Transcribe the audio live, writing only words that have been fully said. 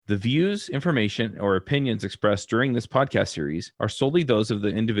The views, information, or opinions expressed during this podcast series are solely those of the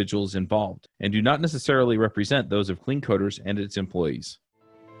individuals involved and do not necessarily represent those of Clean Coders and its employees.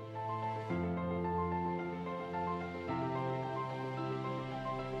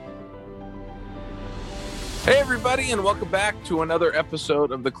 Hey, everybody, and welcome back to another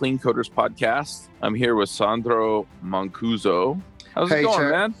episode of the Clean Coders podcast. I'm here with Sandro Mancuso. How's it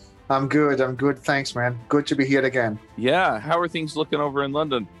going, man? I'm good. Thanks, man. Good to be here again. Yeah. How are things looking over in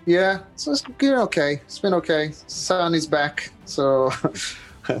London? Yeah, so it's been okay. It's been okay. Sun is back. So,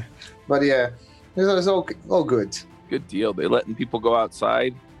 but yeah, it's all good. Good deal. They letting people go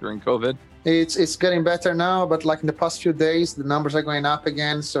outside during COVID? It's getting better now, but like in the past few days, the numbers are going up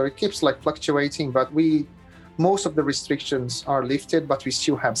again. So it keeps like fluctuating, but most of the restrictions are lifted, but we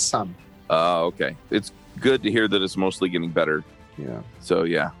still have some. Okay. It's good to hear that it's mostly getting better. Yeah. So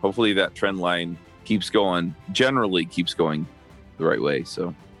yeah, hopefully that trend line generally keeps going the right way.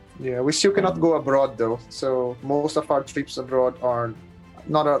 So yeah, we still cannot go abroad though. So most of our trips abroad are it's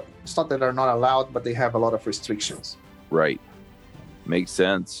not that they're not allowed, but they have a lot of restrictions. Right. Makes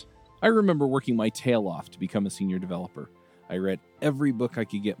sense. I remember working my tail off to become a senior developer. I read every book I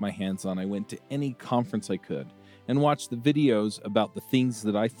could get my hands on. I went to any conference I could and watched the videos about the things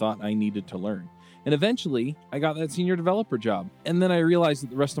that I thought I needed to learn. And eventually, I got that senior developer job. And then I realized that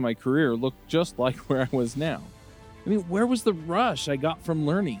the rest of my career looked just like where I was now. I mean, where was the rush I got from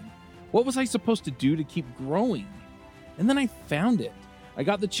learning? What was I supposed to do to keep growing? And then I found it. I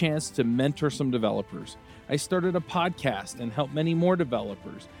got the chance to mentor some developers. I started a podcast and helped many more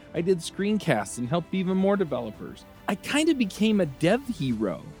developers. I did screencasts and helped even more developers. I kind of became a dev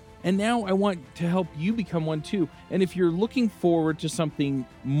hero. And now I want to help you become one too. And if you're looking forward to something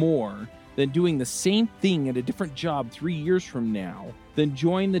more than doing the same thing at a different job 3 years from now, then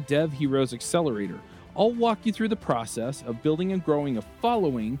join the Dev Heroes Accelerator. I'll walk you through the process of building and growing a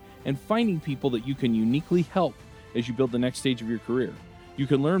following and finding people that you can uniquely help as you build the next stage of your career. You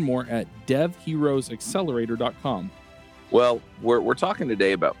can learn more at devheroesaccelerator.com. Well, we're talking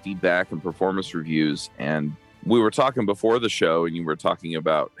today about feedback and performance reviews, and we were talking before the show, and you were talking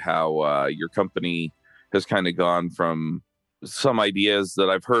about how your company has kind of gone from some ideas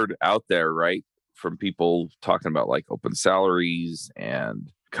that I've heard out there, right? From people talking about like open salaries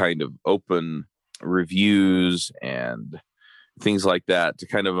and kind of open reviews and things like that to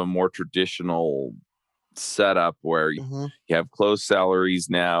kind of a more traditional setup where you have closed salaries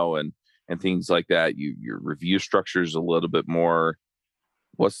now and things like that. Your review structure is a little bit more,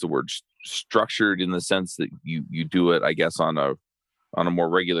 what's the word? Structured in the sense that you do it, I guess, on a more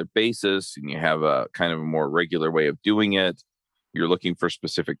regular basis, and you have a kind of a more regular way of doing it. You're looking for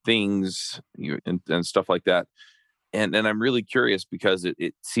specific things and stuff like that. And I'm really curious because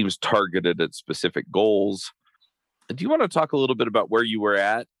it seems targeted at specific goals. Do you want to talk a little bit about where you were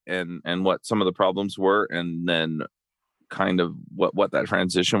at and what some of the problems were, and then kind of what that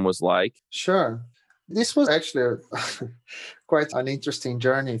transition was like? Sure. This was actually quite an interesting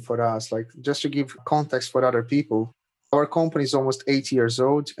journey for us. Like, just to give context for other people, our company is almost 8 years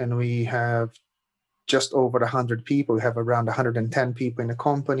old, and we have just over 100 people. We have around 110 people in the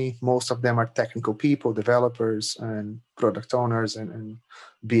company. Most of them are technical people, developers and product owners and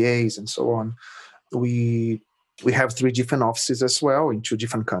BAs and so on. We have 3 different offices as well in 2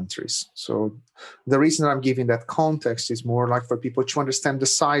 different countries. So the reason I'm giving that context is more like for people to understand the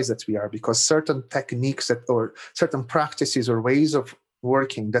size that we are, because certain techniques or certain practices or ways of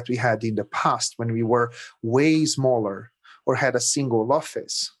working that we had in the past when we were way smaller or had a single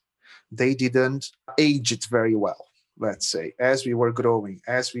office, they didn't age it very well, let's say. As we were growing,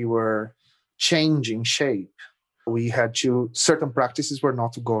 as we were changing shape, we had certain practices were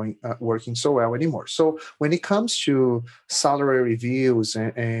not working so well anymore. So when it comes to salary reviews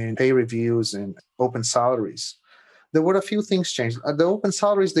and pay reviews and open salaries, there were a few things changed. The open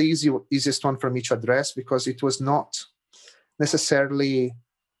salary is the easiest one for me to address because it was not necessarily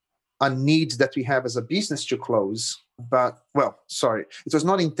a need that we have as a business to close. It was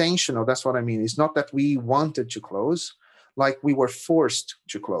not intentional. That's what I mean. It's not that we wanted to close, like we were forced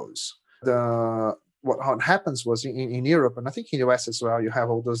to close. What happens was in Europe, and I think in the US as well, you have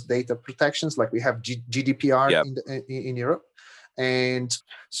all those data protections, like we have GDPR in Europe. And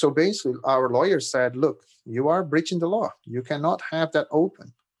so basically our lawyers said, look, you are breaching the law. You cannot have that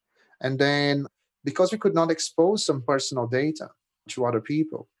open. And then because we could not expose some personal data to other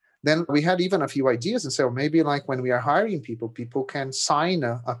people, then we had even a few ideas and said, well, maybe like when we are hiring people can sign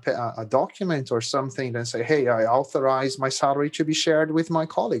a document or something and say, hey, I authorize my salary to be shared with my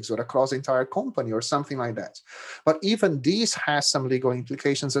colleagues or across the entire company or something like that. But even this has some legal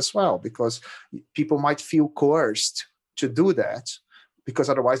implications as well, because people might feel coerced to do that because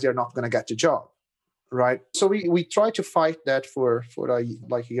otherwise they're not going to get the job, right? So we tried to fight that for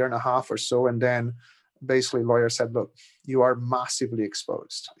like a year and a half or so, and then basically lawyers said, look, you are massively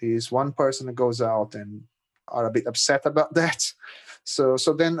exposed. Is one person that goes out and are a bit upset about that. So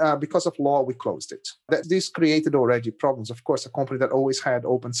then because of law, we closed it. This created already problems. Of course, a company that always had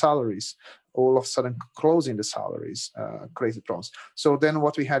open salaries, all of a sudden closing the salaries created problems. So then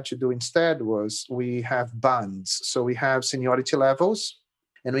what we had to do instead was we have bands. So we have seniority levels,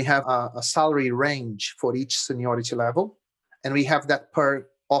 and we have a salary range for each seniority level. And we have that per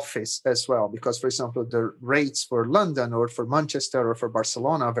office as well, because, for example, the rates for London or for Manchester or for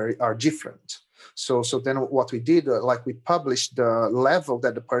Barcelona are different. So then what we did, like we published the level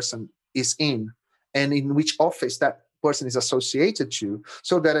that the person is in and in which office that person is associated to,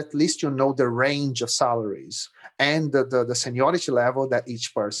 so that at least you know the range of salaries and the seniority level that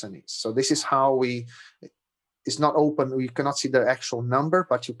each person is. So this is how it's not open. You cannot see the actual number,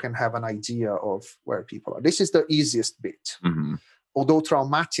 but you can have an idea of where people are. This is the easiest bit. Mm-hmm. Although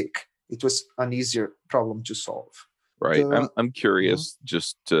traumatic, it was an easier problem to solve. Right. I'm curious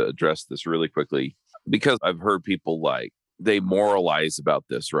just to address this really quickly, because I've heard people like they moralize about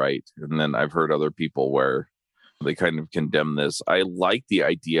this, right? And then I've heard other people where they kind of condemn this. I like the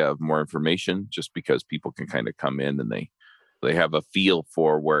idea of more information just because people can kind of come in and they have a feel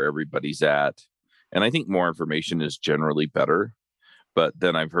for where everybody's at. And I think more information is generally better. But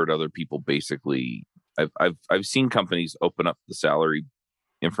then I've heard other people basically, I've seen companies open up the salary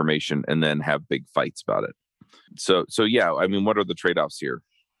information and then have big fights about it. So yeah, I mean, what are the trade-offs here?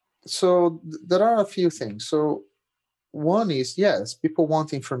 So there are a few things. So one is, yes, people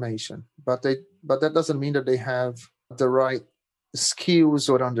want information, but that doesn't mean that they have the right skills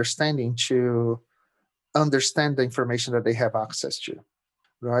or understanding to understand the information that they have access to,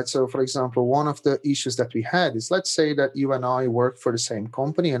 right? So, for example, one of the issues that we had is, let's say that you and I work for the same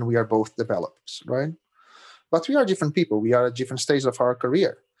company and we are both developers, right? But we are different people. We are at different stages of our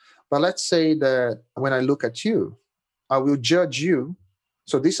career. But let's say that when I look at you, I will judge you.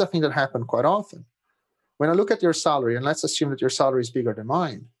 So this is a thing that happens quite often. When I look at your salary, and let's assume that your salary is bigger than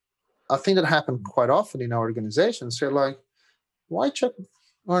mine, a thing that happens quite often in our organizations, they're like, why Chuck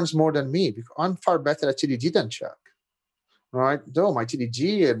earns more than me? Because I'm far better at TDD than Chuck, right? Though my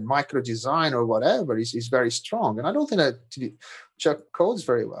TDD and micro design or whatever is very strong. And I don't think that Chuck codes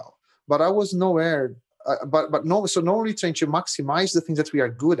very well. But I was nowhere... So normally trying to maximize the things that we are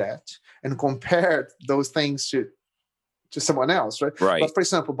good at and compare those things to someone else, right? Right. But for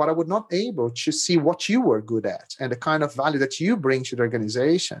example, I would not be able to see what you were good at and the kind of value that you bring to the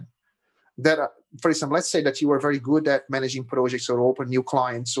organization. That, for example, let's say that you were very good at managing projects or open new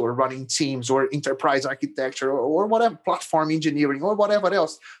clients or running teams or enterprise architecture or whatever, platform engineering or whatever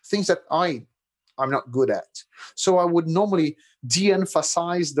else, things that I'm not good at. So I would normally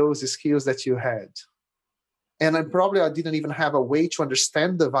de-emphasize those skills that you had. And I didn't even have a way to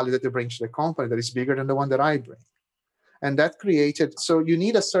understand the value that they bring to the company that is bigger than the one that I bring. And that created, so you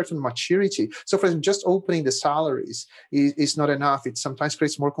need a certain maturity. So for example, just opening the salaries is not enough. It sometimes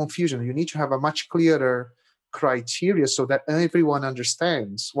creates more confusion. You need to have a much clearer criteria so that everyone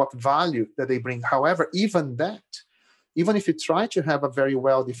understands what value that they bring. However, even if you try to have a very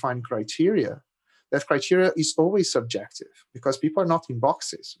well-defined criteria, that criteria is always subjective because people are not in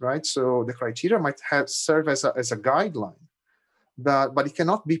boxes, right? So the criteria might serve as a guideline, but it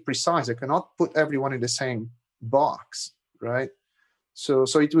cannot be precise. It cannot put everyone in the same box, right? So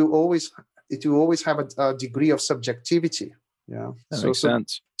it will always have a degree of subjectivity. Yeah, that makes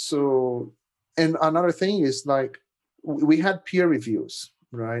sense. So, and another thing is like we had peer reviews,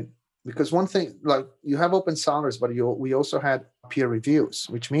 right? Because one thing, like you have open salaries, but we also had peer reviews,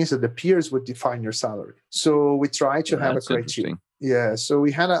 which means that the peers would define your salary. So we try to have a criteria. Yeah, so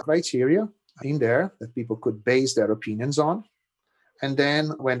we had a criteria in there that people could base their opinions on. And then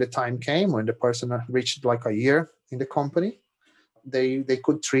when the time came, when the person reached like a year in the company, they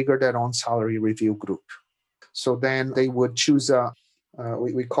could trigger their own salary review group. So then they would choose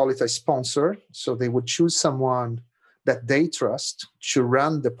we call it a sponsor. So they would choose someone that they trust to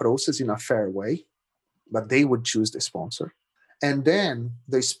run the process in a fair way, but they would choose the sponsor. And then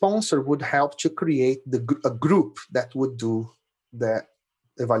the sponsor would help to create a group that would do the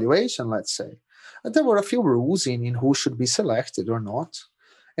evaluation, let's say. And there were a few rules in who should be selected or not.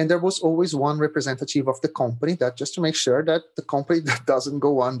 And there was always one representative of the company that just to make sure that the company doesn't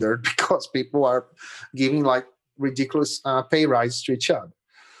go under because people are giving like ridiculous pay rise to each other.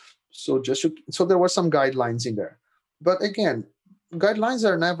 So there were some guidelines in there. But again, guidelines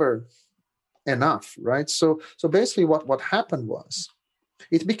are never enough, right? So basically what happened was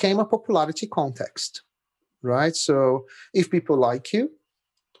it became a popularity context. right? So if people like you,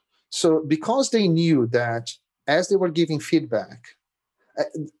 so because they knew that as they were giving feedback, uh,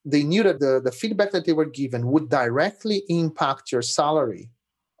 they knew that the feedback that they were given would directly impact your salary.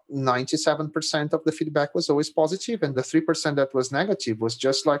 97% of the feedback was always positive, and the 3% that was negative was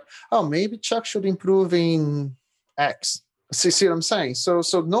just like, oh, maybe Chuck should improve in X. See what I'm saying? So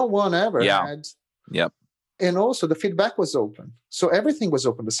no one ever Yeah. had. Yep. And also the feedback was open. So everything was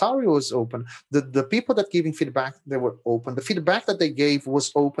open. The salary was open. The people that giving feedback, they were open. The feedback that they gave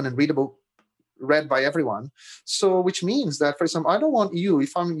was open and readable, read by everyone. So which means that, for example, I don't want you,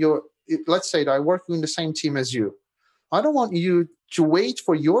 let's say that I work in the same team as you. I don't want you to wait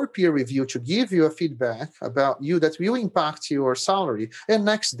for your peer review to give you a feedback about you that will impact your salary, and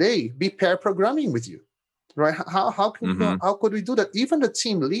next day be pair programming with you, right? How could we do that? Even the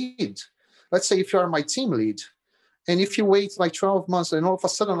team lead, let's say if you are my team lead, and if you wait like 12 months and all of a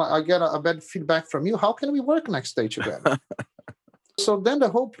sudden I get a bad feedback from you, how can we work next day together? So then the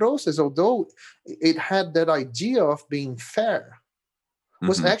whole process, although it had that idea of being fair,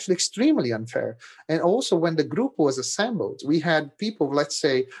 was actually extremely unfair. And also when the group was assembled, we had people, let's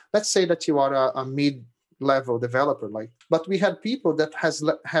say that you are a mid-level developer, but we had people that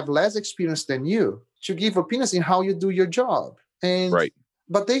have less experience than you to give opinions in how you do your job. And right.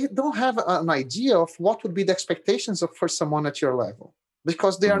 But they don't have an idea of what would be the expectations for someone at your level,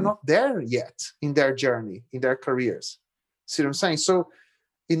 because they are not there yet in their journey, in their careers. See what I'm saying? So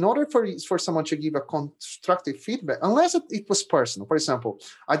in order for someone to give a constructive feedback, unless it was personal, for example,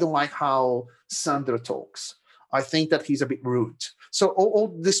 I don't like how Sandro talks. I think that he's a bit rude. So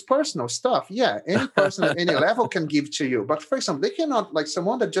all this personal stuff, yeah, any person at any level can give to you. But for example, they cannot, like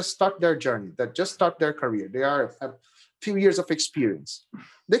someone that just start their journey, that just start their career, they are a few years of experience.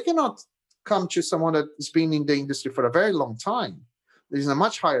 They cannot come to someone that has been in the industry for a very long time, there's a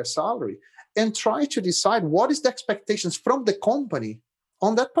much higher salary, and try to decide what is the expectations from the company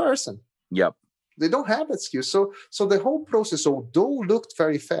on that person. Yep. They don't have that skill. So the whole process, although looked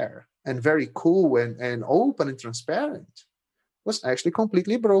very fair and very cool and open and transparent, was actually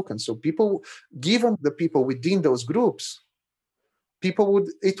completely broken. So people, given the people within those groups,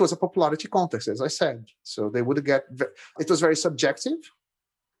 it was a popularity contest, as I said. So they would get, it was very subjective.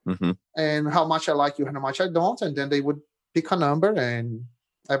 And how much I like you and how much I don't. And then they would pick a number and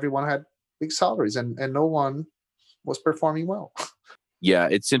everyone had big salaries and no one was performing well. Yeah,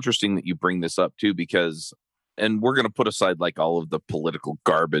 it's interesting that you bring this up too, because, and we're going to put aside like all of the political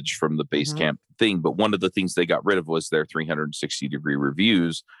garbage from the Basecamp thing, but one of the things they got rid of was their 360-degree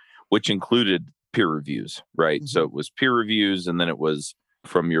reviews, which included peer reviews, right? So it was peer reviews and then it was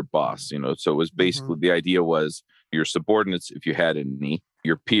from your boss, so it was basically the idea was your subordinates, if you had any,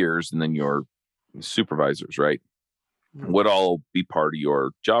 your peers, and then your supervisors, right? Would all be part of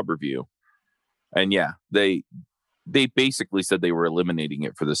your job review. And yeah, they basically said they were eliminating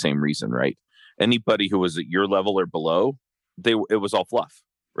it for the same reason, right? Anybody who was at your level or below, it was all fluff,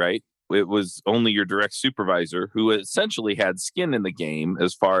 right? It was only your direct supervisor, who essentially had skin in the game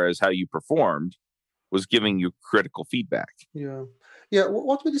as far as how you performed, was giving you critical feedback. Yeah.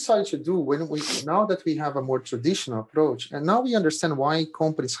 What we decided to do now that we have a more traditional approach, and now we understand why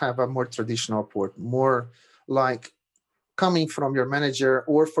companies have a more traditional approach, more like coming from your manager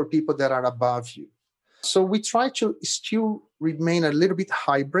or for people that are above you. So we try to still remain a little bit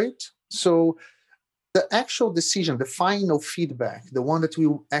hybrid. So the actual decision, the final feedback, the one that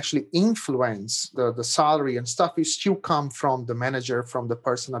will actually influence the salary and stuff, will still come from the manager, from the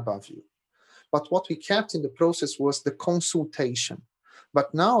person above you. But what we kept in the process was the consultation.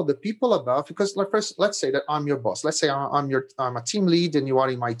 But now the people above, because first, let's say that I'm your boss. Let's say I'm a team lead and you are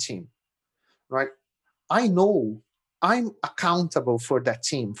in my team, right? I know I'm accountable for that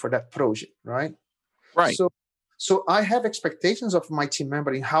team, for that project, right? Right. So I have expectations of my team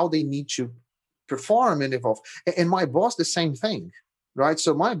member in how they need to perform and evolve. And my boss, the same thing, right?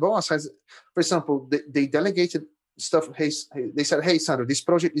 So my boss has, for example, they delegated stuff. Hey, they said, hey, Sandro, this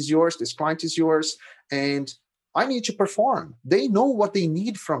project is yours, this client is yours, and I need to perform. They know what they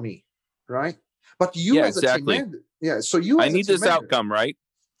need from me, right? But you as a team member, I need this outcome, right?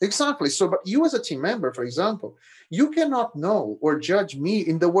 Exactly. So, but you as a team member, for example, you cannot know or judge me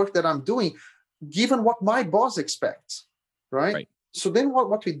in the work that I'm doing, given what my boss expects, right? So then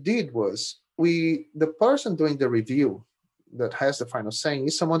what we did was the person doing the review that has the final saying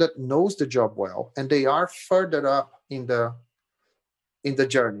is someone that knows the job well, and they are further up in the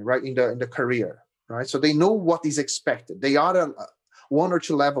journey, right? In the career, right? So they know what is expected. They are one or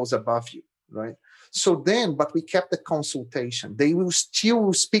two levels above you, right? So then, but we kept the consultation. They will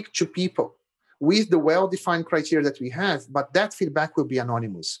still speak to people with the well-defined criteria that we have, but that feedback will be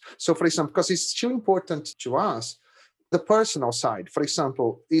anonymous. So for example, because it's still important to us, the personal side, for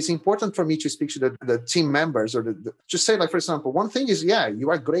example, it's important for me to speak to the team members or to say, like, for example, one thing is, yeah, you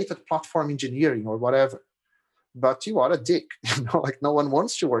are great at platform engineering or whatever, but you are a dick, like no one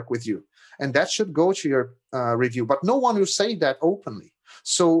wants to work with you. And that should go to your review, but no one will say that openly.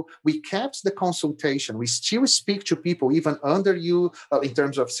 So we kept the consultation. We still speak to people even under you in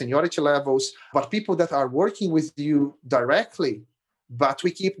terms of seniority levels, but people that are working with you directly, but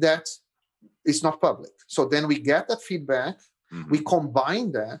we keep that. It's not public. So then we get that feedback, we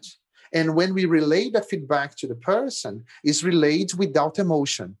combine that, and when we relay that feedback to the person, it's relayed without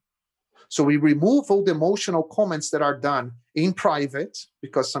emotion. So we remove all the emotional comments that are done in private,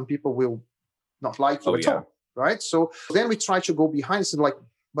 because some people will not like you at all, right? So then we try to go behind and like,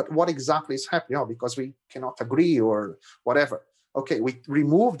 but what exactly is happening? Oh, because we cannot agree or whatever. Okay, we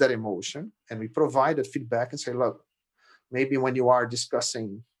remove that emotion and we provide that feedback and say, look, maybe when you are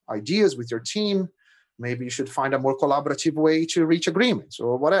discussing ideas with your team, maybe you should find a more collaborative way to reach agreements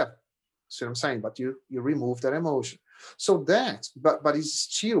or whatever. See what I'm saying? But you remove that emotion. So that, but it's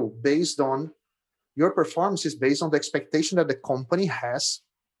still based on your performance is based on the expectation that the company has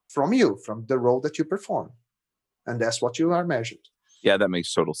from you, from the role that you perform. And that's what you are measured. Yeah, that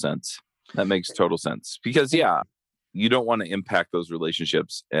makes total sense. Because, you don't want to impact those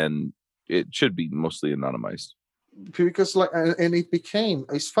relationships, and it should be mostly anonymized. Because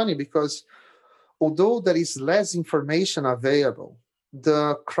it's funny because although there is less information available,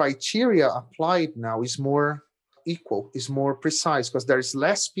 the criteria applied now is more equal, is more precise, because there is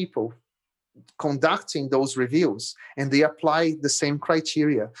less people conducting those reviews and they apply the same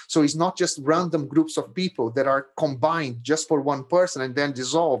criteria. So it's not just random groups of people that are combined just for one person and then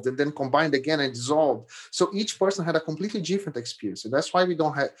dissolved and then combined again and dissolved. So each person had a completely different experience. And that's why we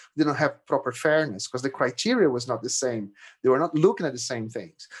didn't have proper fairness, because the criteria was not the same. They were not looking at the same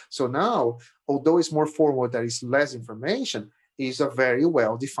things. So now, although it's more formal, there is less information, is a very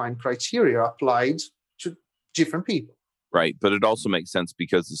well-defined criteria applied to different people. Right. But it also makes sense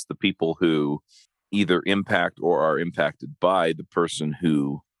because it's the people who either impact or are impacted by the person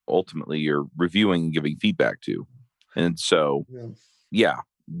who ultimately you're reviewing and giving feedback to. And so,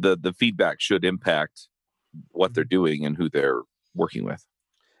 the feedback should impact what they're doing and who they're working with.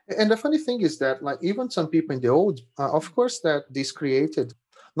 And the funny thing is that, like, even some people in the old, of course, that this created,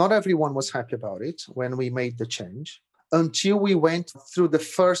 not everyone was happy about it when we made the change until we went through the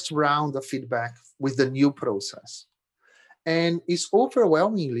first round of feedback with the new process. And it's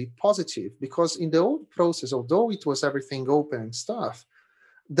overwhelmingly positive, because in the old process, although it was everything open and stuff,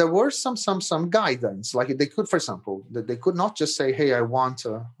 there were some guidance. Like they could, for example, they could not just say, hey, I want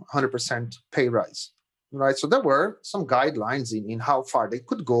a 100% pay rise, right? So there were some guidelines in how far they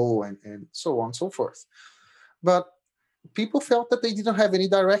could go and so on and so forth. But people felt that they didn't have any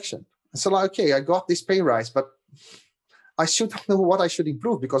direction. So like, okay, I got this pay rise, but I should know what I should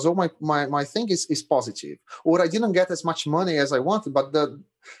improve, because all my thing is positive. Or I didn't get as much money as I wanted, but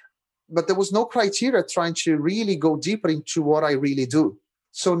there was no criteria trying to really go deeper into what I really do.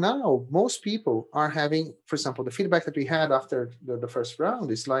 So now most people are having, for example, the feedback that we had after the first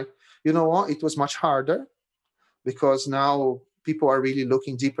round is like, you know what, it was much harder because now people are really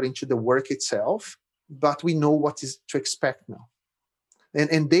looking deeper into the work itself, but we know what is to expect now.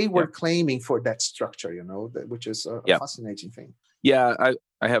 And they were claiming for that structure, which is a fascinating thing. Yeah,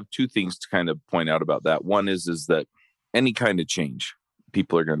 I have two things to kind of point out about that. One is that any kind of change,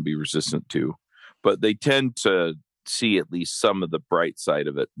 people are going to be resistant to, but they tend to see at least some of the bright side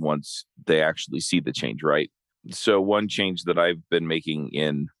of it once they actually see the change, right? So one change that I've been making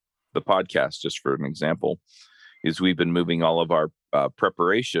in the podcast, just for an example, is we've been moving all of our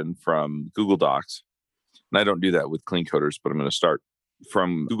preparation from Google Docs. And I don't do that with Clean Coders, but I'm going to start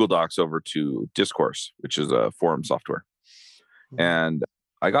from Google Docs over to Discourse, which is a forum software. And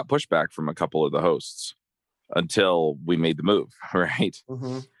I got pushback from a couple of the hosts until we made the move, right?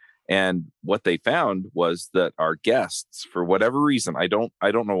 And what they found was that our guests, for whatever reason, I don't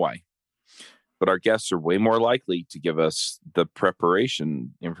know why, but our guests are way more likely to give us the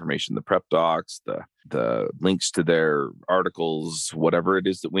preparation information, the prep docs, the links to their articles, whatever it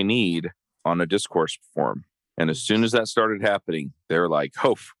is that we need on a Discourse forum. And as soon as that started happening, they're like,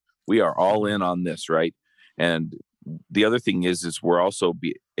 oh, we are all in on this, right? And the other thing is we're also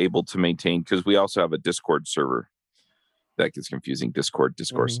be able to maintain, because we also have a Discord server. That gets confusing,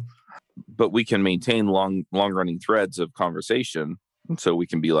 Discourse. But we can maintain long running threads of conversation. And so we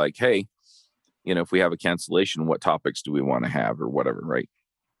can be like, hey, if we have a cancellation, what topics do we want to have or whatever, right?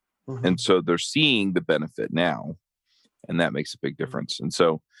 And so they're seeing the benefit now. And that makes a big difference. And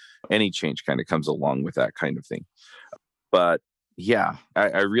so any change kind of comes along with that kind of thing. But yeah,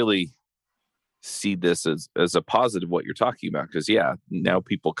 I really see this as a positive, what you're talking about, because now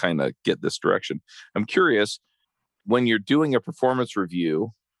people kind of get this direction. I'm curious, when you're doing a performance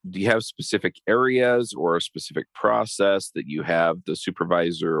review, do you have specific areas or a specific process that you have the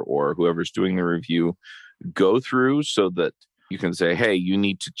supervisor or whoever's doing the review go through so that you can say, hey, you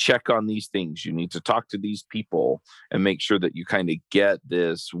need to check on these things, you need to talk to these people, and make sure that you kind of get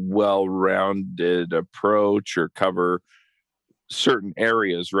this well-rounded approach or cover certain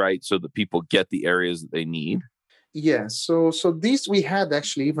areas, right? So that people get the areas that they need? Yeah, so this we had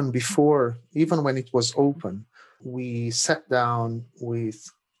actually even before, even when it was open, we sat down with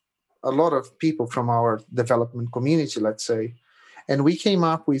a lot of people from our development community, let's say, and we came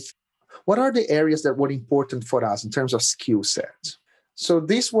up with what are the areas that were important for us in terms of skill set. So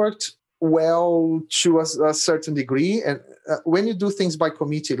this worked well to a certain degree. And when you do things by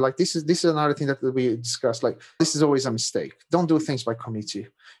committee, like this is another thing that we discussed, like this is always a mistake. Don't do things by committee.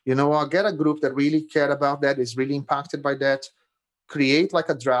 I'll get a group that really care about that, is really impacted by that, create like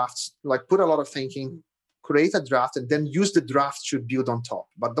a draft, like put a lot of thinking, create a draft, and then use the draft to build on top.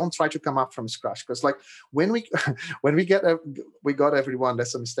 But don't try to come up from scratch, because like when we got everyone,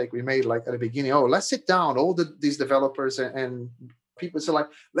 that's a mistake we made, like at the beginning. Oh, let's sit down, all these developers and people say, like,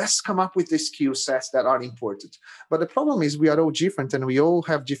 let's come up with the skill sets that are important. But the problem is we are all different, and we all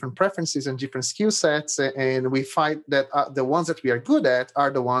have different preferences and different skill sets, and we find that the ones that we are good at are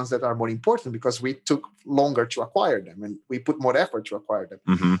the ones that are more important because we took longer to acquire them and we put more effort to acquire them.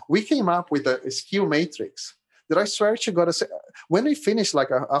 Mm-hmm. We came up with a skill matrix that I swear to God, when we finished, like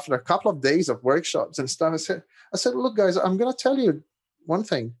after a couple of days of workshops and stuff, I said, look, guys, I'm going to tell you one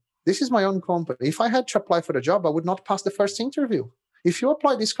thing. This is my own company. If I had to apply for the job, I would not pass the first interview. If you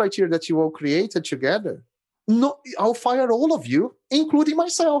apply this criteria that you all created together, no, I'll fire all of you, including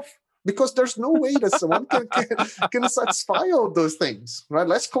myself, because there's no way that someone can satisfy all those things, right?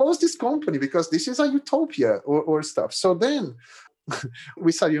 Let's close this company because this is a utopia or stuff. So then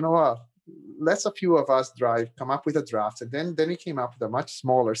we said, you know what? Let's a few of us come up with a draft. And then we came up with a much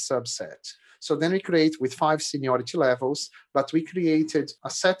smaller subset. So then we create with 5 seniority levels, but we created a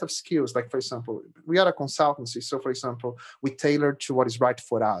set of skills. Like, for example, we are a consultancy. So, for example, we tailor to what is right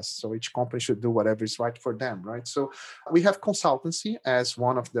for us. So each company should do whatever is right for them, right? So we have consultancy as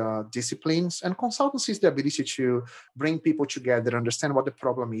one of the disciplines. And consultancy is the ability to bring people together, understand what the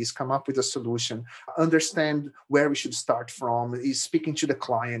problem is, come up with a solution, understand where we should start from, is speaking to the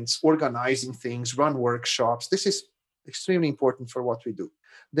clients, organizing things, run workshops. This is extremely important for what we do.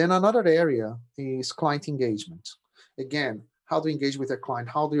 Then another area is client engagement. Again, how do you engage with a client?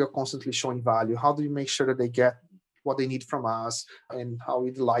 How do you constantly showing value? How do you make sure that they get what they need from us, and how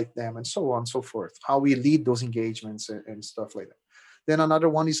we delight them, and so on and so forth? How we lead those engagements and stuff like that. Then another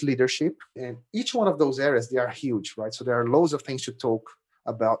one is leadership. And each one of those areas, they are huge, right? So there are loads of things to talk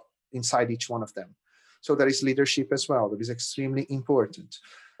about inside each one of them. So there is leadership as well. That is extremely important.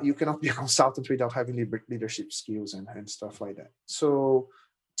 You cannot be a consultant without having leadership skills and stuff like that. So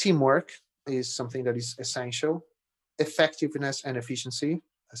teamwork is something that is essential. Effectiveness and efficiency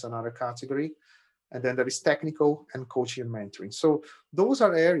is another category. And then there is technical and coaching and mentoring. So those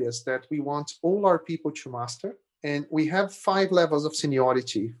are areas that we want all our people to master. And we have 5 levels of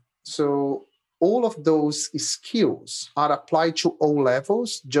seniority. So all of those skills are applied to all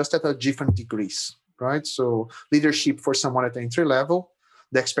levels, just at a different degrees, right? So leadership for someone at the entry level,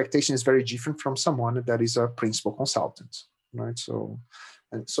 the expectation is very different from someone that is a principal consultant, right?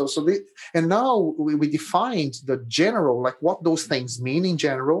 And now we defined the general, like what those things mean in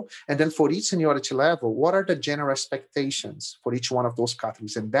general, and then for each seniority level, what are the general expectations for each one of those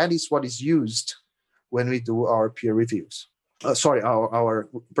categories, and that is what is used when we do our peer reviews. Our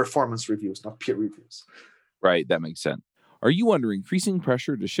performance reviews, not peer reviews. Right, that makes sense. Are you under increasing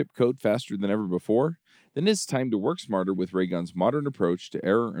pressure to ship code faster than ever before? Then it's time to work smarter with Raygun's modern approach to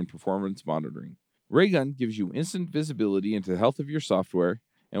error and performance monitoring. Raygun gives you instant visibility into the health of your software,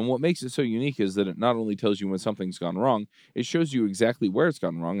 and what makes it so unique is that it not only tells you when something's gone wrong, it shows you exactly where it's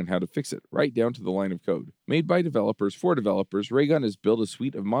gone wrong and how to fix it, right down to the line of code. Made by developers for developers, Raygun has built a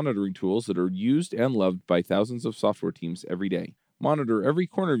suite of monitoring tools that are used and loved by thousands of software teams every day. Monitor every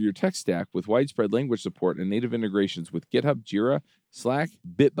corner of your tech stack with widespread language support and native integrations with GitHub, Jira, Slack,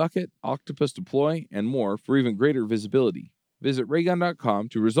 Bitbucket, Octopus Deploy, and more for even greater visibility. Visit Raygun.com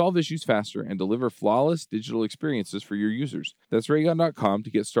to resolve issues faster and deliver flawless digital experiences for your users. That's Raygun.com to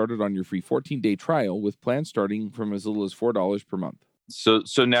get started on your free 14-day trial with plans starting from as little as $4 per month. So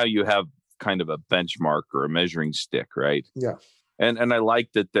now you have kind of a benchmark or a measuring stick, right? Yeah. And I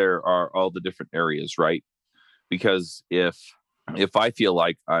like that there are all the different areas, right? Because if I feel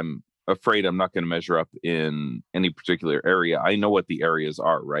like I'm afraid I'm not going to measure up in any particular area, I know what the areas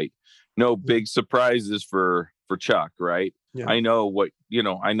are, right? No big surprises for Chuck, right? Yeah. I know what,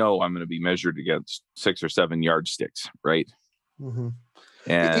 I know I'm going to be measured against 6 or 7 yardsticks, right? Mm-hmm.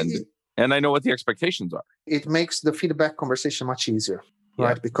 And I know what the expectations are. It makes the feedback conversation much easier,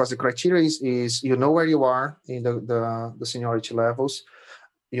 right? Yeah. Because the criteria is you know where you are in the seniority levels.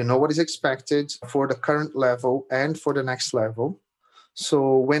 You know what is expected for the current level and for the next level.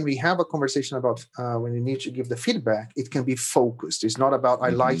 So when we have a conversation about when you need to give the feedback, it can be focused. It's not about I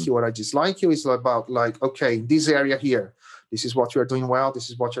like you or I dislike you. It's about like, okay, this area here, this is what you are doing well. This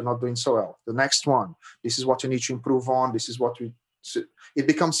is what you're not doing so well. The next one, this is what you need to improve on. This is what it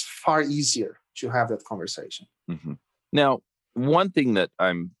becomes far easier to have that conversation. Mm-hmm. Now, one thing that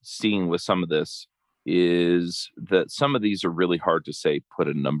I'm seeing with some of this is that some of these are really hard to say, put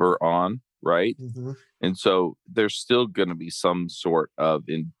a number on, right? Mm-hmm. And so there's still going to be some sort of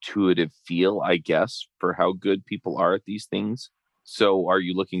intuitive feel, I guess, for how good people are at these things. So are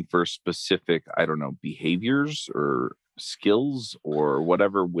you looking for specific, I don't know, behaviors or skills or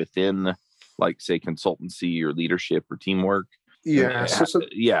whatever within, like, say, consultancy or leadership or teamwork? Yeah.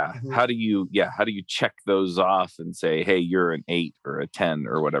 Mm-hmm. How do you check those off and say, hey, you're an 8 or a 10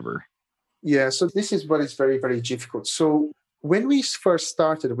 or whatever? Yeah. So this is what is very, very difficult. So when we first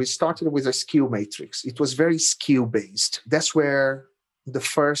started, we started with a skill matrix. It was very skill based. That's where the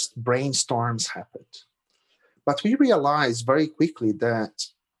first brainstorms happened. But we realized very quickly that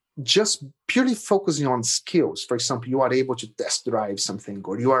just purely focusing on skills, for example, you are able to test drive something,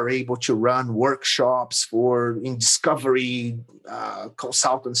 or you are able to run workshops in discovery,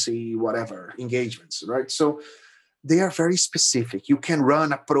 consultancy, whatever, engagements, right? So they are very specific. You can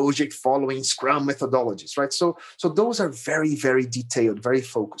run a project following Scrum methodologies, right? So those are very, very detailed, very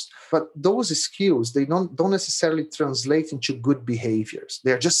focused. But those skills, they don't necessarily translate into good behaviors.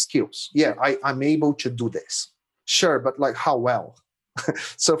 They're just skills. Yeah, I'm able to do this. Sure, but like how well?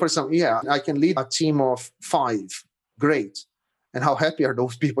 So for example, I can lead a team of 5. Great. And how happy are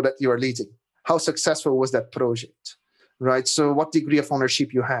those people that you are leading? How successful was that project, right? So what degree of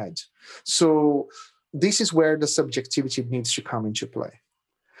ownership you had? So this is where the subjectivity needs to come into play.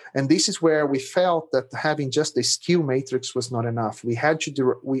 And this is where we felt that having just a skill matrix was not enough. We had to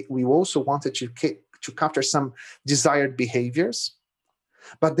do, we also wanted to capture some desired behaviors,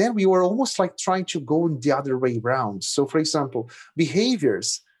 but then we were almost like trying to go in the other way around. So for example,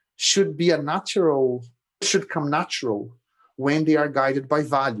 behaviors should come natural when they are guided by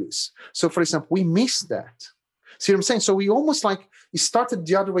values. So for example, we missed that. See what I'm saying? So we almost like it started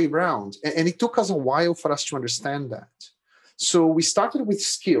the other way around, and it took us a while for us to understand that. So we started with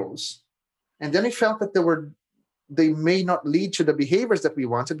skills, and then we felt that they may not lead to the behaviors that we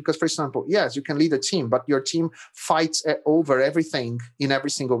wanted, because, for example, yes, you can lead a team, but your team fights over everything in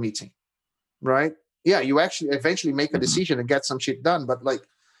every single meeting, right? Yeah, you actually eventually make a decision and get some shit done, but like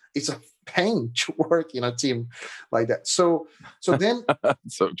it's a pain to work in a team like that. So then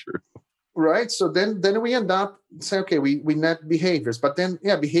so true. Right. So then we end up saying, okay, we net behaviors, but then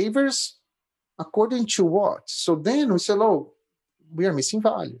behaviors according to what? So then we say, oh, we are missing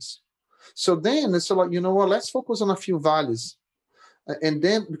values. So then it's like, you know what, let's focus on a few values. And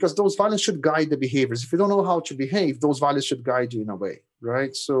then, because those values should guide the behaviors. If you don't know how to behave, those values should guide you in a way,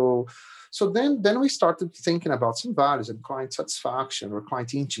 right? So then we started thinking about some values, and client satisfaction or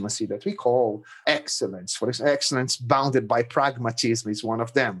client intimacy that we call excellence. For example, excellence bounded by pragmatism is one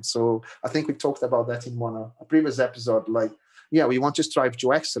of them. So I think we talked about that in a previous episode, like, we want to strive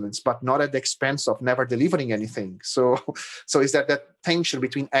to excellence, but not at the expense of never delivering anything. So is that tension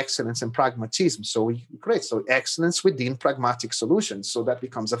between excellence and pragmatism. So we create excellence within pragmatic solutions. So that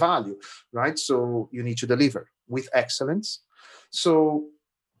becomes a value, right? So you need to deliver with excellence. So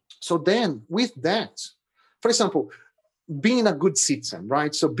then with that, for example, being a good citizen,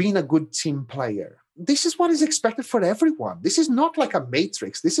 right? So being a good team player. This is what is expected for everyone. This is not like a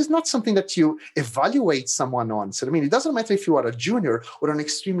matrix. This is not something that you evaluate someone on. So, I mean, it doesn't matter if you are a junior or an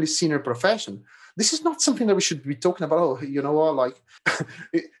extremely senior profession. This is not something that we should be talking about, oh, you know what, like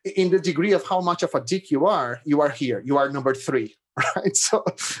in the degree of how much of a dick you are here. You are number 3, right? So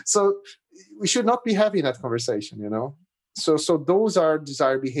we should not be having that conversation, you know? So those are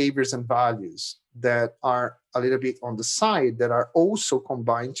desired behaviors and values that are a little bit on the side that are also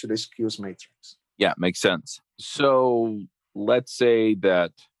combined to the skills matrix. Yeah, makes sense. So let's say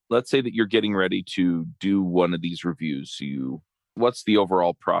that you're getting ready to do one of these reviews. What's the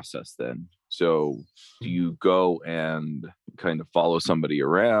overall process then? So do you go and kind of follow somebody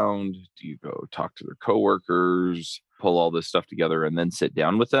around? Do you go talk to their coworkers, pull all this stuff together, and then sit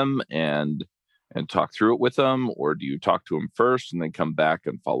down with them and and talk through it with them, or do you talk to them first and then come back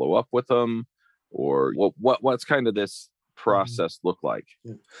and follow up with them, or what's kind of this process look like?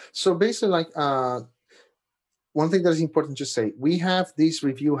 Yeah. So basically, like one thing that is important to say, we have this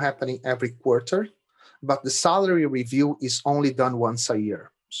review happening every quarter, but the salary review is only done once a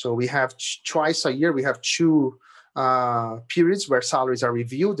year. So we have twice a year, we have two periods where salaries are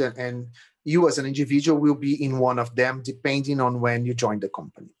reviewed, and you as an individual will be in one of them depending on when you join the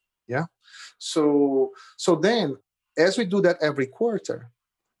company. Yeah. So then, as we do that every quarter,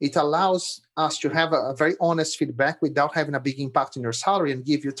 it allows us to have a very honest feedback without having a big impact on your salary, and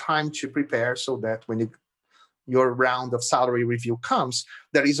give you time to prepare so that when your round of salary review comes,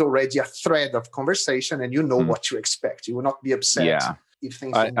 there is already a thread of conversation and you know what to expect. You will not be upset if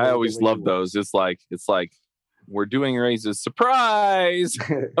things don't go I the always way love you those. It's like we're doing raises, surprise.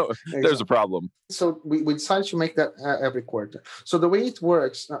 Oh, there's a problem. So we decided to make that every quarter. So the way it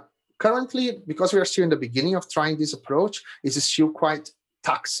works currently, because we are still in the beginning of trying this approach, is still quite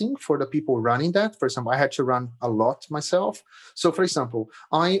taxing for the people running that. For example, I had to run a lot myself. So for example,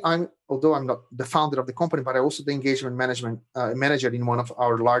 I'm although I'm not the founder of the company, but I'm also the engagement management manager in one of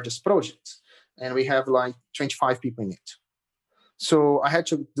our largest projects. And we have like 25 people in it. So I had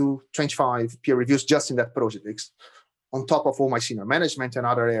to do 25 peer reviews just in that project, on top of all my senior management and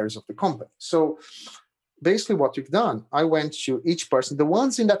other areas of the company. So basically what we've done, I went to each person, the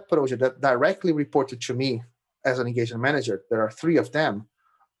ones in that project that directly reported to me as an engagement manager, there are 3 of them.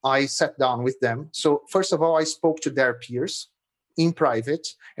 I sat down with them. So first of all, I spoke to their peers in private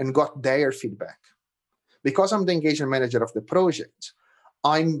and got their feedback. Because I'm the engagement manager of the project,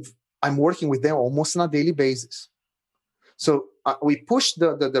 I'm working with them almost on a daily basis. So we push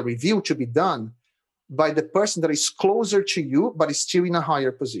the review to be done by the person that is closer to you, but is still in a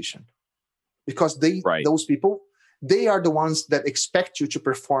higher position. Because those people, they are the ones that expect you to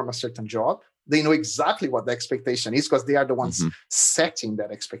perform a certain job. They know exactly what the expectation is because they are the ones setting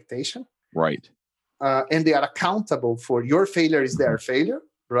that expectation. Right. And they are accountable for your failure is their failure,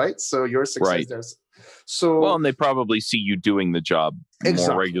 right? So your success there's. So and they probably see you doing the job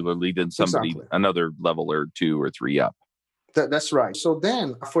more regularly than somebody another level or 2 or 3 up. That's right. So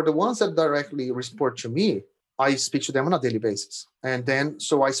then for the ones that directly report to me, I speak to them on a daily basis. And then,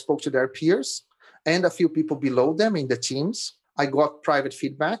 so I spoke to their peers and a few people below them in the teams. I got private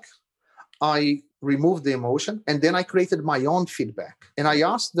feedback. I removed the emotion, and then I created my own feedback. And I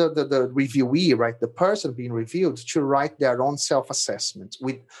asked the reviewee, right, the person being reviewed, to write their own self-assessment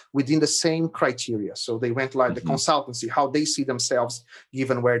within the same criteria. So they went like the consultancy, how they see themselves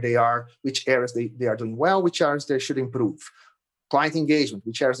given where they are, which areas they are doing well, which areas they should improve. Client engagement,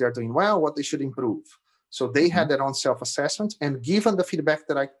 which areas they are doing well, what they should improve. So they had their own self-assessment, and given the feedback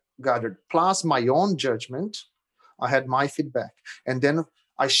that I gathered, plus my own judgment, I had my feedback. And then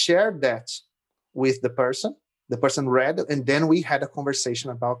I shared that with the person read, and then we had a conversation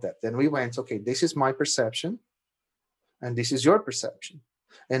about that. Then we went, okay, this is my perception, and this is your perception.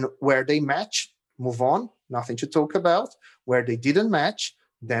 And where they match, move on, nothing to talk about. Where they didn't match,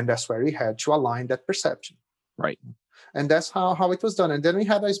 then that's where we had to align that perception. Right. And that's how it was done. And then we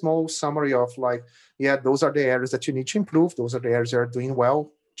had a small summary of like, yeah, those are the areas that you need to improve. Those are the areas that are doing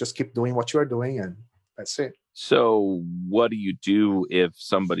well. Just keep doing what you are doing, and that's it. So what do you do if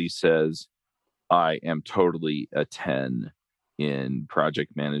somebody says, I am totally a 10 in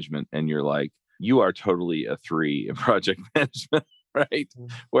project management, and you're like, you are totally a 3 in project management, right?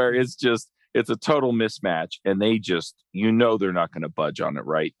 Where it's a total mismatch, and they just, they're not going to budge on it,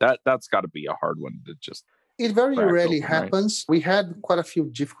 right? That's got to be a hard one to just. It very rarely happens. Right? We had quite a few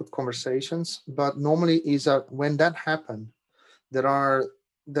difficult conversations, but normally when that happened,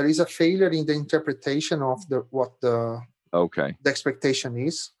 there is a failure in the interpretation of what the expectation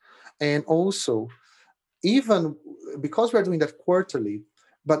is. And also, even because we're doing that quarterly,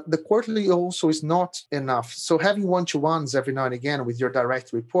 but the quarterly also is not enough. So having one-to-ones every now and again with your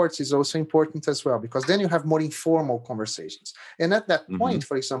direct reports is also important as well, because then you have more informal conversations. And at that point,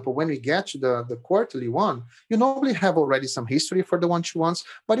 for example, when we get to the quarterly one, you normally have already some history for the one-to-ones,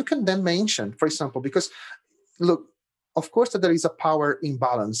 but you can then mention, for example, because look, of course that there is a power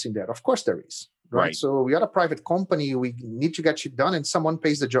imbalance in there. Of course there is. Right. So we are a private company. We need to get shit done, and someone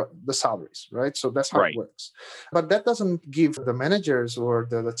pays the salaries, right? So that's how it works. But that doesn't give the managers or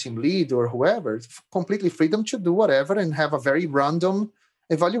the team lead or whoever completely freedom to do whatever and have a very random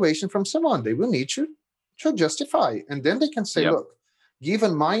evaluation from someone. They will need to justify. And then they can say, look,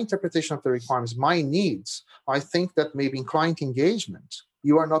 given my interpretation of the requirements, my needs, I think that maybe in client engagement,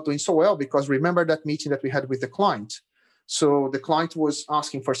 you are not doing so well, because remember that meeting that we had with the client. So the client was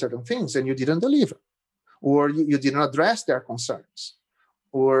asking for certain things and you didn't deliver, or you didn't address their concerns,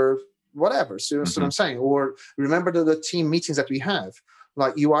 or whatever. So that's what I'm saying. Or remember the team meetings that we have.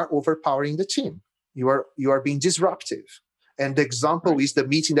 Like, you are overpowering the team. You are being disruptive. And the example is the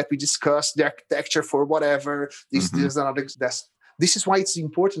meeting that we discussed, the architecture for whatever. This is why it's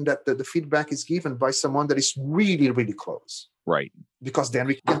important that the feedback is given by someone that is really, really close. Right. Because then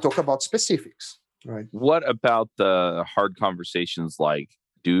we can talk about specifics. Right. What about the hard conversations like,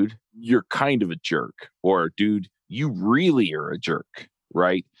 dude, you're kind of a jerk, or dude, you really are a jerk,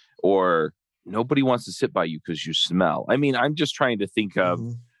 right? Or nobody wants to sit by you because you smell. I mean, I'm just trying to think of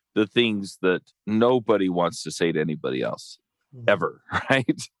the things that nobody wants to say to anybody else ever,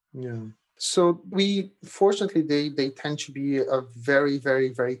 right? Yeah. So fortunately, they tend to be a very, very,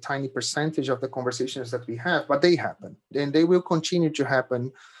 very tiny percentage of the conversations that we have, but they happen. And they will continue to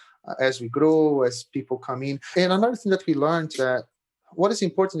happen as we grow, as people come in. And another thing that we learned, that what is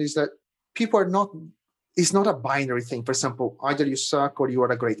important is that people it's not a binary thing. For example, either you suck or you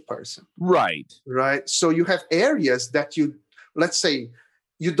are a great person. Right. Right. So you have areas that let's say,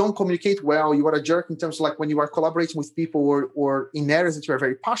 you don't communicate well, you are a jerk in terms of like when you are collaborating with people or in areas that you are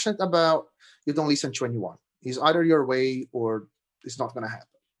very passionate about, you don't listen to anyone. It's either your way or it's not going to happen.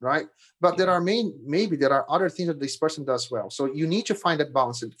 Right. But there are maybe there are other things that this person does well. So you need to find that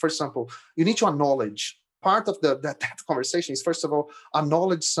balance. For example, you need to acknowledge part of that conversation is, first of all,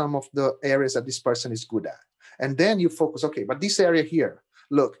 acknowledge some of the areas that this person is good at. And then you focus, okay, but this area here,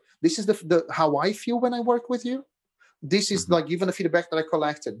 look, this is the how I feel when I work with you. This is like, given the feedback that I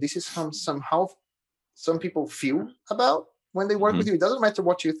collected, this is somehow some people feel about when they work with you. It doesn't matter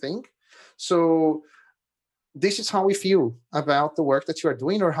what you think. So this is how we feel about the work that you are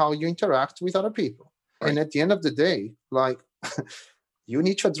doing or how you interact with other people. Right. And at the end of the day, like, you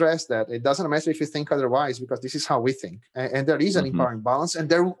need to address that. It doesn't matter if you think otherwise, because this is how we think. And there is an power imbalance, and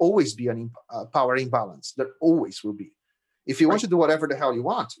there will always be an power imbalance. There always will be. If you want to do whatever the hell you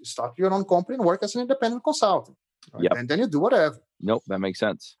want, start your own company and work as an independent consultant. Right? Yep. And then you do whatever. Nope, that makes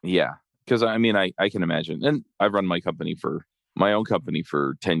sense. Yeah. Because I mean, I can imagine. And I've run my own company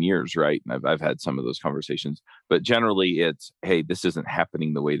for 10 years, right? And I've had some of those conversations. But generally it's, hey, this isn't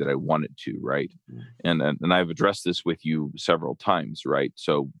happening the way that I want it to, right? And I've addressed this with you several times, right?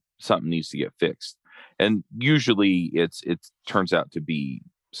 So something needs to get fixed. And usually it turns out to be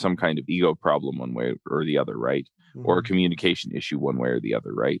some kind of ego problem one way or the other, right? Or a communication issue one way or the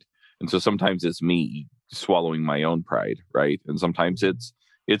other, right? And so sometimes it's me swallowing my own pride, right? And sometimes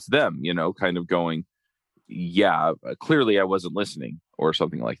it's them, kind of going, yeah, clearly I wasn't listening or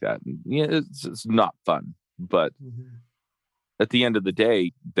something like that. And yeah, it's not fun. But at the end of the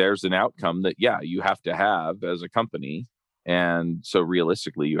day, there's an outcome that, yeah, you have to have as a company. And so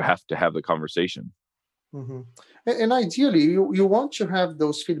realistically, you have to have the conversation. And ideally, you want to have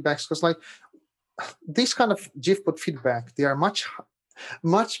those feedbacks, because like this kind of difficult feedback, they are much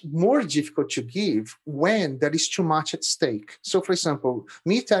more difficult to give when there is too much at stake. So, for example,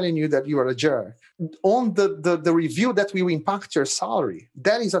 me telling you that you are a jerk on the review that will impact your salary,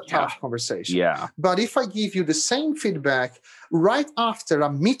 that is a tough conversation. Yeah. But if I give you the same feedback right after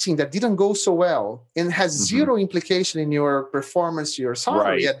a meeting that didn't go so well and has zero implication in your performance, your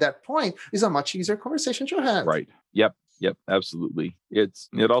salary at that point, is a much easier conversation to have. Right. Yep, absolutely.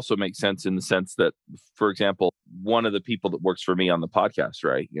 It also makes sense in the sense that, for example, one of the people that works for me on the podcast,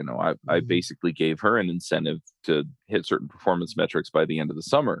 right? I basically gave her an incentive to hit certain performance metrics by the end of the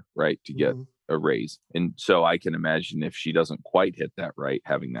summer, right? To get a raise. And so I can imagine if she doesn't quite hit that right,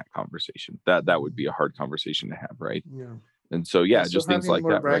 having that conversation, that would be a hard conversation to have, right? Yeah. And so, just things like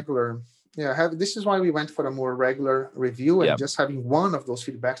that. Regular, right? Yeah, this is why we went for a more regular review and just having one of those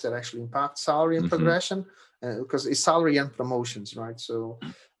feedbacks that actually impact salary and progression. Because it's salary and promotions, right? So,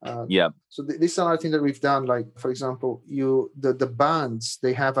 So this is another thing that we've done. Like, for example, the bands,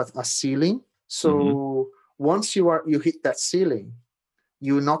 they have a ceiling. So once you hit that ceiling,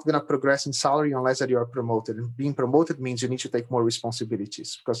 you're not going to progress in salary unless that you are promoted. And being promoted means you need to take more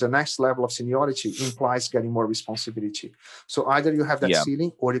responsibilities, because the next level of seniority implies getting more responsibility. So either you have that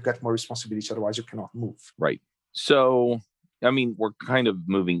ceiling or you get more responsibility. Otherwise, you cannot move. Right. So, I mean, we're kind of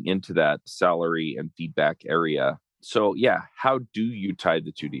moving into that salary and feedback area. So, how do you tie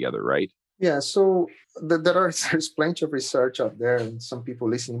the two together, right? Yeah, so there's plenty of research out there, and some people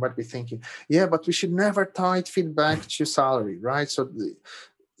listening might be thinking, but we should never tie feedback to salary, right? So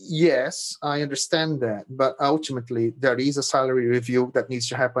Yes, I understand that. But ultimately, there is a salary review that needs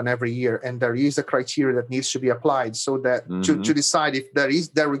to happen every year. And there is a criteria that needs to be applied so that to decide if there is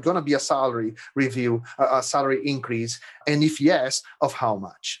going to be a salary review, a salary increase. And if yes, of how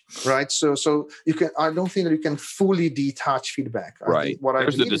much, right? So you can, I don't think that you can fully detach feedback. Right.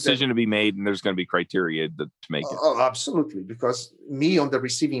 There's a decision to be made and there's going to be criteria to make it. Oh, absolutely. Because me on the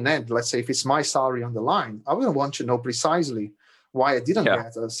receiving end, let's say if it's my salary on the line, I will want to know precisely why I didn't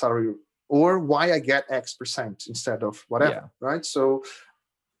get a salary or why I get X percent instead of whatever, right? So,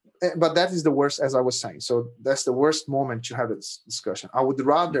 but that is the worst, as I was saying. So that's the worst moment to have this discussion. I would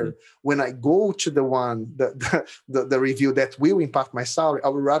rather, when I go to the one, the review that will impact my salary, I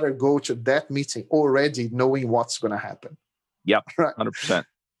would rather go to that meeting already knowing what's going to happen. Yep, right? 100%.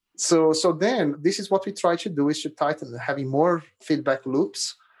 So then this is what we try to do, is to tighten, having more feedback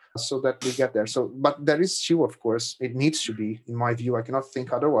loops, so that we get there. So, but there is still, of course, it needs to be, in my view, I cannot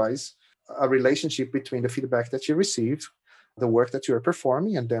think otherwise, a relationship between the feedback that you receive, the work that you're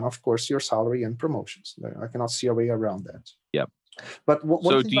performing, and then, of course, your salary and promotions. I cannot see a way around that. Yep. But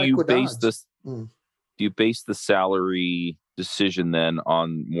so do you base this? Do you base the salary decision then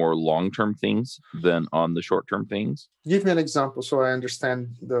on more long-term things than on the short-term things? Give me an example so I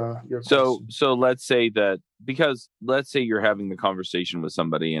understand your question. So let's say that, because let's say you're having the conversation with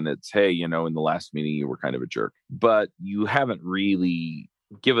somebody and it's, hey, in the last meeting you were kind of a jerk, but you haven't really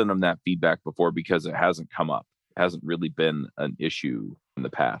given them that feedback before because it hasn't come up. It hasn't really been an issue in the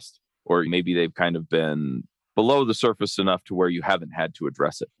past. Or maybe they've kind of been below the surface enough to where you haven't had to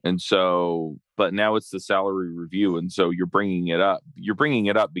address it. And so, but now it's the salary review. And so you're bringing it up. You're bringing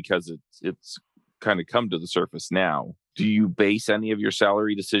it up because it's kind of come to the surface now. Do you base any of your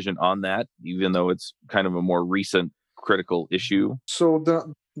salary decision on that, even though it's kind of a more recent critical issue? So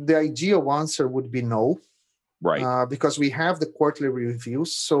the ideal answer would be no. Right. Because we have the quarterly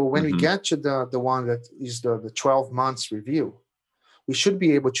reviews. So when we get to the one that is the 12 months review, we should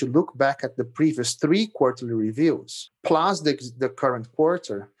be able to look back at the previous 3 quarterly reviews, plus the current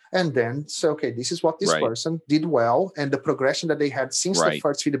quarter, and then say, okay, this is what this person did well, and the progression that they had since the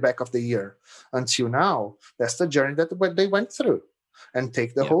first feedback of the year until now. That's the journey that they went through, and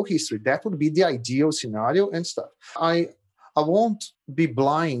take the whole history. That would be the ideal scenario and stuff. I won't be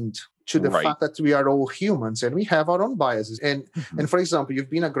blind to the fact that we are all humans and we have our own biases. And for example,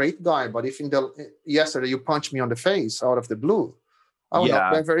 you've been a great guy, but if yesterday you punched me on the face out of the blue, I would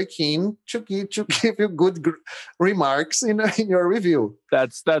not be very keen to give you good remarks in your review.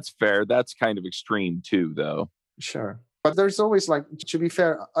 That's fair. That's kind of extreme too, though. Sure. But there's always, to be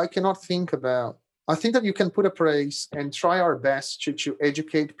fair, I cannot think about, I think that you can put a praise and try our best to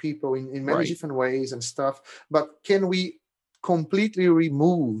educate people in many different ways and stuff. But can we completely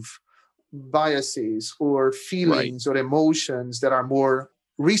remove biases or feelings or emotions that are more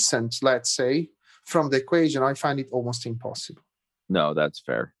recent, let's say, from the equation? I find it almost impossible. No, that's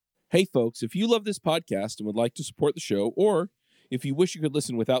fair. Hey, folks, if you love this podcast and would like to support the show, or if you wish you could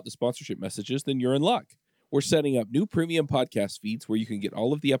listen without the sponsorship messages, then you're in luck. We're setting up new premium podcast feeds where you can get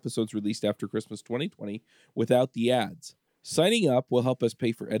all of the episodes released after Christmas 2020 without the ads. Signing up will help us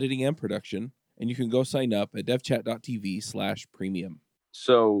pay for editing and production, and you can go sign up at devchat.tv/premium.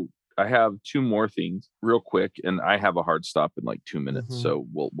 So I have 2 more things real quick, and I have a hard stop in 2 minutes. So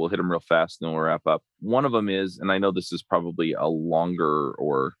we'll hit them real fast and then we'll wrap up. One of them is, and I know this is probably a longer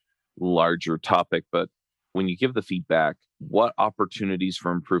or larger topic, but when you give the feedback, what opportunities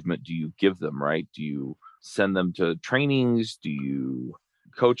for improvement do you give them, right? Do you send them to trainings? Do you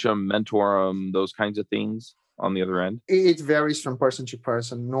coach them, mentor them, those kinds of things on the other end? It varies from person to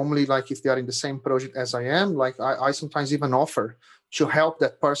person. Normally, if they are in the same project as I am, I sometimes even offer to help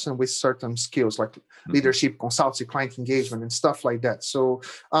that person with certain skills like leadership, consultancy, client engagement, and stuff like that. So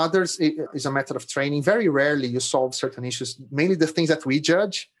others is a matter of training. Very rarely you solve certain issues, mainly the things that we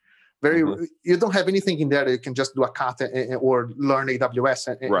judge. You don't have anything in there that you can just do a cut or learn AWS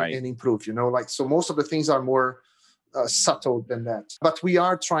and improve, so most of the things are more subtle than that. But we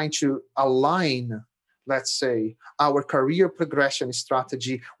are trying to align, let's say, our career progression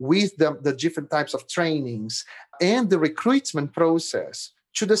strategy with the different types of trainings and the recruitment process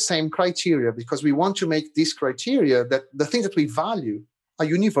to the same criteria, because we want to make this criteria, that the things that we value, are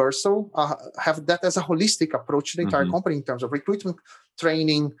universal, have that as a holistic approach to the entire company in terms of recruitment,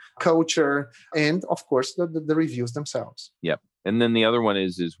 training, culture, and of course the reviews themselves. Yep. And then the other one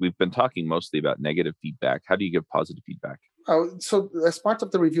is we've been talking mostly about negative feedback. How do you give positive feedback? So as part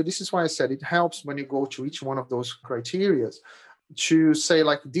of the review, this is why I said it helps when you go to each one of those criteria to say,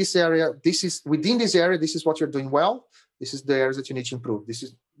 this area, this is within this area, this is what you're doing well. This is the areas that you need to improve. This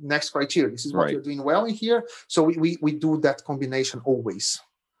is next criteria. This is what you're doing well in here. So we do that combination always.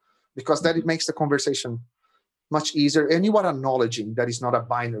 because that it makes the conversation much easier. And you are acknowledging that it's not a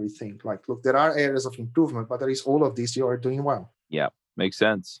binary thing. Like, look, there are areas of improvement, but there is all of these you are doing well. Yeah, makes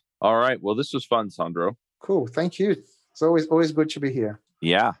sense. All right. Well, this was fun, Sandro. Cool. Thank you. It's always good to be here.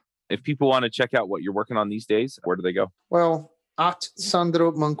 Yeah. If people want to check out what you're working on these days, where do they go? Well, at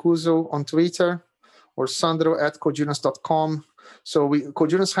Sandro Mancuso on Twitter or sandro@cojunas.com. So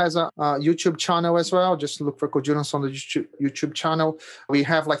Cojunas has a YouTube channel as well. Just look for Cojunas on the YouTube channel. We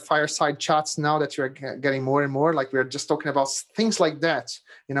have like fireside chats now that you're getting more and more. Like we're just talking about things like that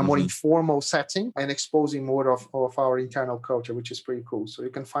in a more informal setting and exposing more of our internal culture, which is pretty cool. So you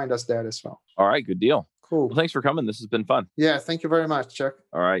can find us there as well. All right, good deal. Cool. Well, thanks for coming. This has been fun. Yeah, thank you very much, Chuck.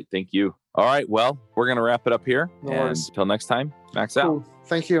 All right, thank you. All right, well, we're going to wrap it up here. No and worries. until next time, Max out. Cool.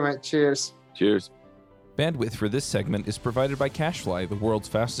 Thank you, mate. Cheers. Cheers. Bandwidth for this segment is provided by CacheFly, the world's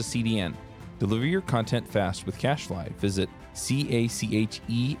fastest CDN. Deliver your content fast with CacheFly. Visit CacheFly.com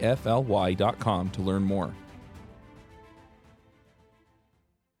to learn more.